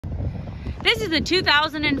This is a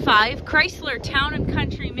 2005 Chrysler Town and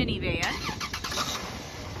Country minivan.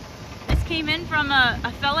 This came in from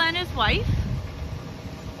a fella and his wife.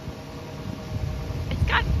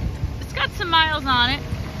 It's got some miles on it.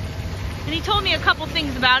 And he told me a couple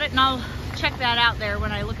things about it, and I'll check that out there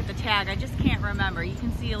when I look at the tag. I just can't remember. You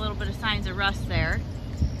can see a little bit of signs of rust there.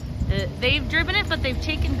 They've driven it, but they've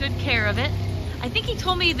taken good care of it. I think he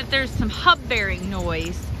told me that there's some hub bearing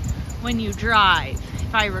noise when you drive,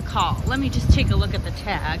 if I recall. Let me just take a look at the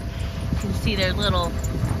tag. You can see their little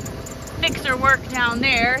fixer work down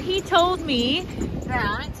there. He told me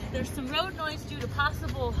that there's some road noise due to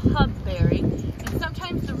possible hub bearing, and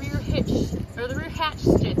sometimes the rear hitch or the rear hatch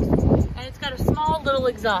sticks, and it's got a small little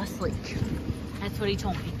exhaust leak. That's what he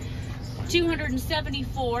told me.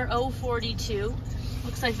 274,042.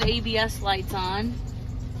 Looks like the ABS light's on.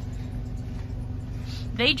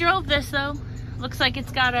 They drove this though. Looks like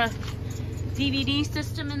it's got a DVD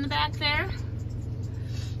system in the back there.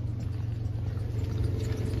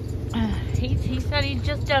 He said he's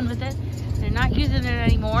just done with it. They're not using it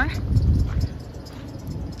anymore.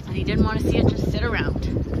 And he didn't want to see it just sit around.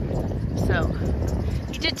 So,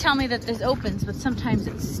 he did tell me that this opens, but sometimes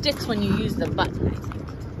it sticks when you use the button, I think.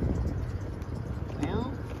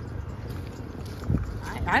 Well,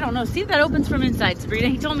 I don't know. See if that opens from inside, Sabrina.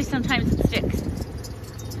 He told me sometimes it sticks.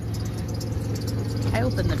 I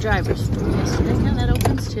opened the driver's door yesterday. Yeah, that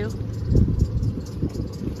opens too.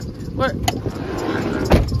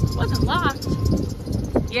 It wasn't locked.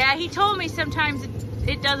 Yeah, he told me sometimes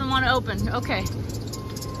it doesn't want to open. Okay.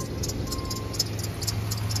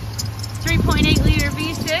 3.8 liter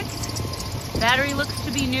V6. Battery looks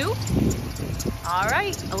to be new. All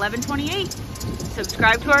right, 1128.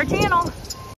 Subscribe to our channel.